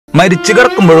മരിച്ചു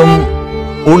കിടക്കുമ്പോഴും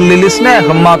ഉള്ളില്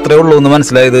സ്നേഹം മാത്രമേ ഉള്ളൂ എന്ന്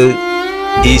മനസ്സിലായത്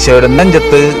ഈശോയുടെ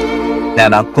നെഞ്ചത്ത്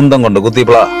ഞാൻ ആ കുന്തം കൊണ്ട്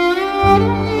കുത്തിയപ്പോളാ.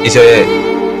 ഈശോയെ,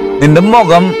 നിന്റെ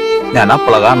മുഖം ഞാൻ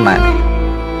അപ്പള കാണണേ.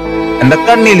 എന്റെ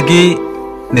കണ്ണിലേക്ക്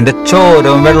നിന്റെ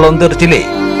ചോരവും വെള്ളവും തെറിച്ചില്ലേ.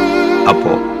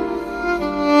 അപ്പൊ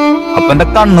എന്റെ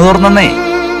കണ്ണ് തുറന്നേ.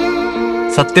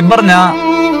 സത്യം പറഞ്ഞ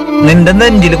നിന്റെ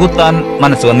നെഞ്ചില് കുത്താൻ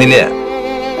മനസ്സ് വന്നില്ല.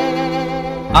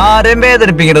 ആരെയും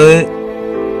വേദനിപ്പിക്കരുത്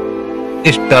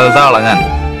ഇഷ്ടമുള്ള ആളാ ഞാൻ.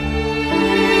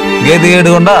 ഗതികേട്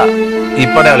കൊണ്ടാ ഈ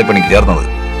പടയാളിപ്പണിക്ക് ചേർന്നത്.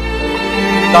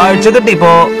 കാഴ്ച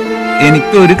കിട്ടിയപ്പോ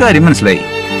എനിക്ക് ഒരു കാര്യം മനസ്സിലായി.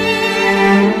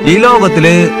 ഈ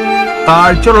ലോകത്തില്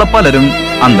കാഴ്ചയുള്ള പലരും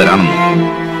അന്ധരാണെന്ന്.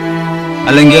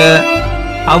 അല്ലെങ്കിൽ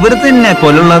അവര് തന്നെ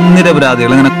പോലുള്ള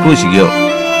നിരപരാധികൾ ഇങ്ങനെ ക്രൂശിക്കോ?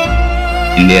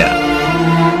 ഇല്ല.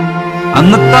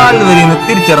 അന്ന് കാൽവരിന്ന്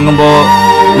തിരിച്ചിറങ്ങുമ്പോ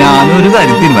ഞാനൊരു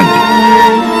കാര്യം തീരുമാനിച്ചു.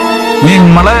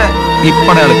 നിങ്ങളെ ഈ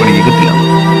പടയാളിപ്പണിക്ക് കിട്ടില്ല.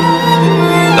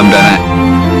 തമ്പുരാനെ,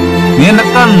 നീ എന്റെ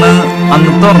കണ്ണ്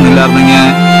അന്ന് തുറന്നില്ലായിരുന്നെങ്കിൽ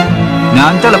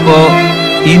ഞാൻ ചിലപ്പോ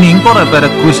ഇനിയും കുറെ പേരെ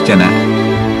ക്രൂശിച്ചനെ.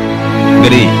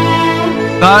 ഗരി,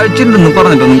 കാഴ്ചയുണ്ടെന്ന്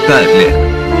പറഞ്ഞിട്ടൊന്നും കാര്യമില്ല.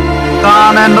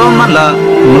 കാണേണ്ടതൊന്നല്ല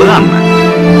നമ്മള് കാണണേ.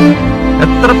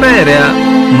 എത്ര പേരെയാ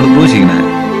നമ്മൾ ക്രൂശിക്കണേ?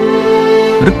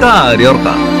 ഒരു കാര്യം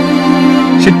ഓർക്കാം,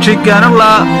 ശിക്ഷിക്കാനുള്ള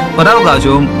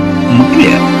ഒരവകാശവും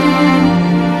നമുക്കില്ല.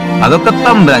 അതൊക്കെ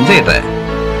തമ്പുരാൻ ചെയ്യട്ടെ.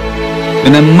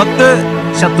 പിന്നെ നമ്മക്ക്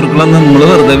ശത്രുക്കളെന്ന് നമ്മൾ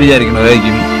വെറുതെ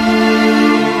വിചാരിക്കണവരായിരിക്കും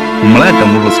നമ്മളെ ഏറ്റവും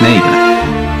കൂടുതൽ സ്നേഹിക്കണേ.